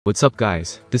What's up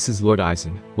guys, this is Lord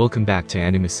Aizen, welcome back to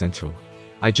Anime Central.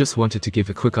 I just wanted to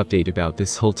give a quick update about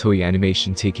this whole Toei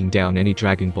Animation taking down any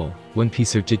Dragon Ball, One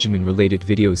Piece or Digimon related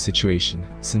videos situation,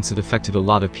 since it affected a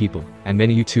lot of people, and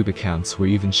many YouTube accounts were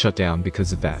even shut down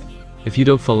because of that. If you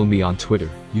don't follow me on Twitter,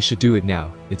 you should do it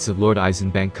now. It's at Lord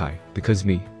Aizen Bankai, because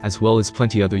me, as well as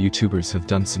plenty other YouTubers have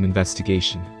done some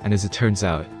investigation, and as it turns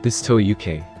out, this Toei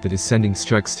UK, that is sending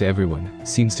strikes to everyone,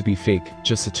 seems to be fake,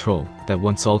 just a troll, that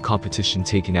wants all competition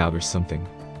taken out or something.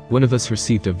 One of us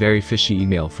received a very fishy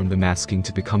email from them asking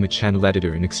to become a channel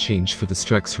editor in exchange for the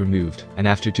strikes removed, and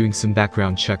after doing some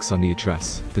background checks on the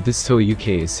address, that this Toei UK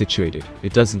is situated,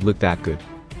 it doesn't look that good.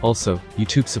 Also,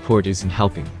 YouTube support isn't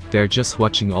helping, they are just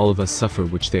watching all of us suffer,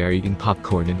 which they are eating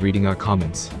popcorn and reading our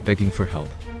comments, begging for help.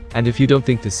 And if you don't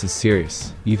think this is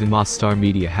serious, even Moss Star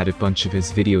Media had a bunch of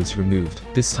his videos removed,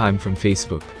 this time from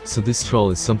Facebook, so this troll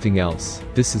is something else,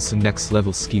 this is some next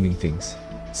level scheming things.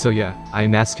 So yeah, I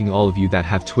am asking all of you that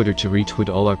have Twitter to retweet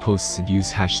all our posts and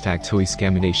use hashtag Toei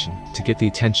Scamination to get the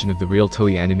attention of the real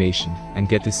Toei Animation, and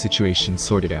get this situation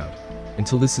sorted out.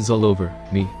 Until this is all over,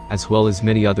 me, as well as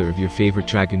many other of your favorite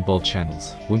Dragon Ball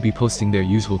channels, won't be posting their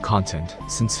usual content,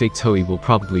 since fake Toei will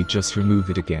probably just remove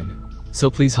it again.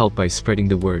 So please help by spreading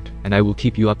the word, and I will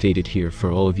keep you updated here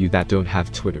for all of you that don't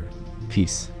have Twitter.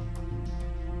 Peace.